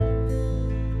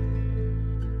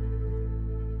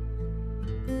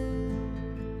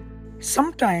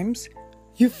Sometimes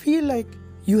you feel like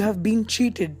you have been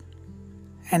cheated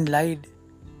and lied.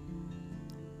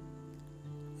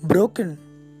 Broken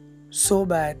so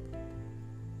bad.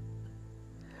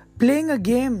 Playing a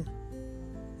game,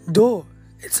 though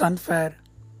it's unfair.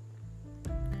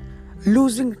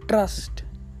 Losing trust,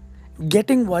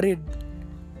 getting worried.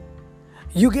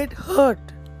 You get hurt.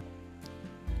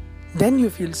 Then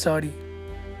you feel sorry.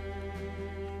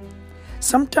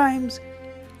 Sometimes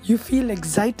you feel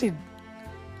excited,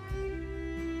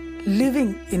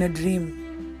 living in a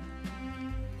dream,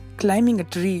 climbing a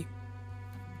tree,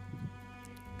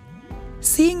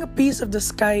 seeing a piece of the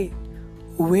sky,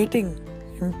 waiting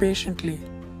impatiently.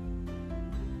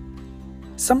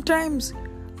 Sometimes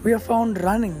we are found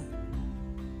running.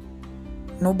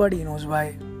 Nobody knows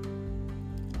why.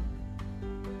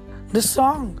 The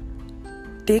song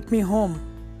Take Me Home,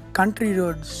 Country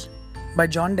Roads by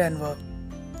John Denver,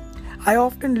 I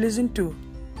often listen to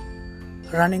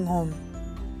running home,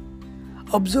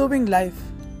 observing life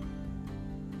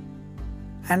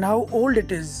and how old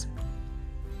it is,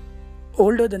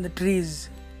 older than the trees,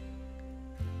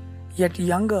 yet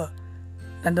younger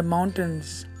than the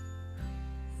mountains,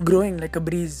 growing like a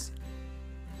breeze.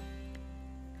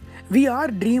 We are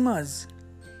dreamers,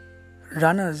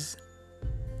 runners,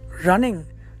 running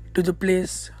to the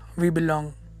place we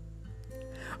belong,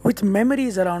 with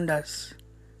memories around us.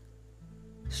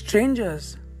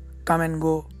 Strangers come and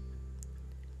go.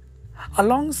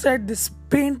 Alongside this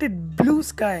painted blue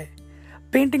sky,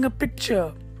 painting a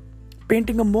picture,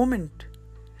 painting a moment,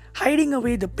 hiding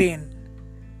away the pain,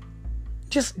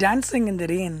 just dancing in the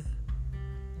rain,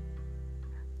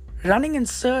 running in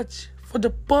search for the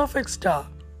perfect star.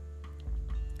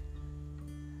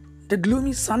 The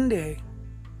gloomy Sunday,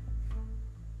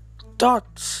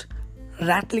 thoughts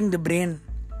rattling the brain,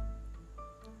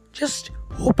 just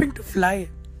hoping to fly,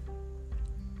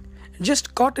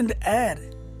 just caught in the air,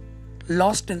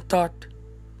 lost in thought,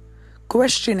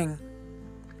 questioning.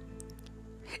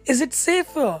 Is it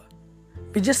safer?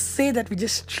 We just say that we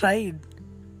just tried,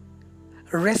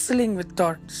 wrestling with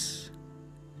thoughts.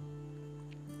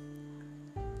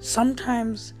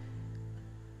 Sometimes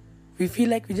we feel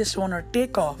like we just want to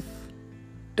take off,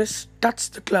 just touch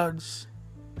the clouds.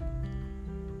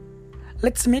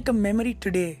 Let's make a memory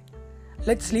today.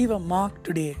 Let's leave a mark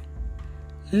today.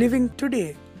 Living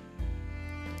today.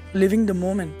 Living the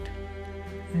moment.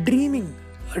 Dreaming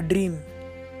a dream.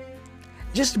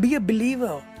 Just be a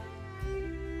believer.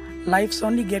 Life's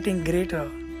only getting greater.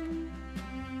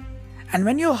 And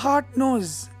when your heart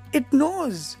knows, it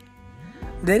knows.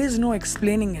 There is no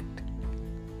explaining it.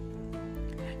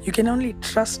 You can only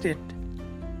trust it.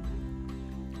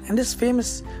 And this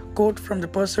famous quote from The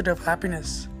Pursuit of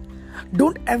Happiness: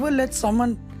 don't ever let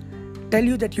someone tell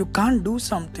you that you can't do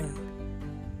something.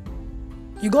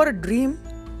 You gotta dream,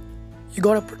 you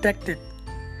gotta protect it.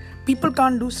 People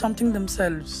can't do something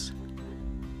themselves.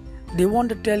 They want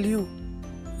to tell you,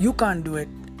 you can't do it.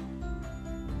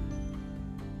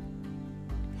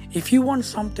 If you want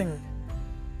something,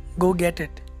 go get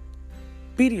it.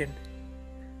 Period.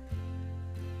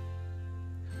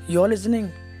 You're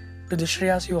listening to the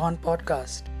Shreyas Johan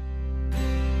podcast.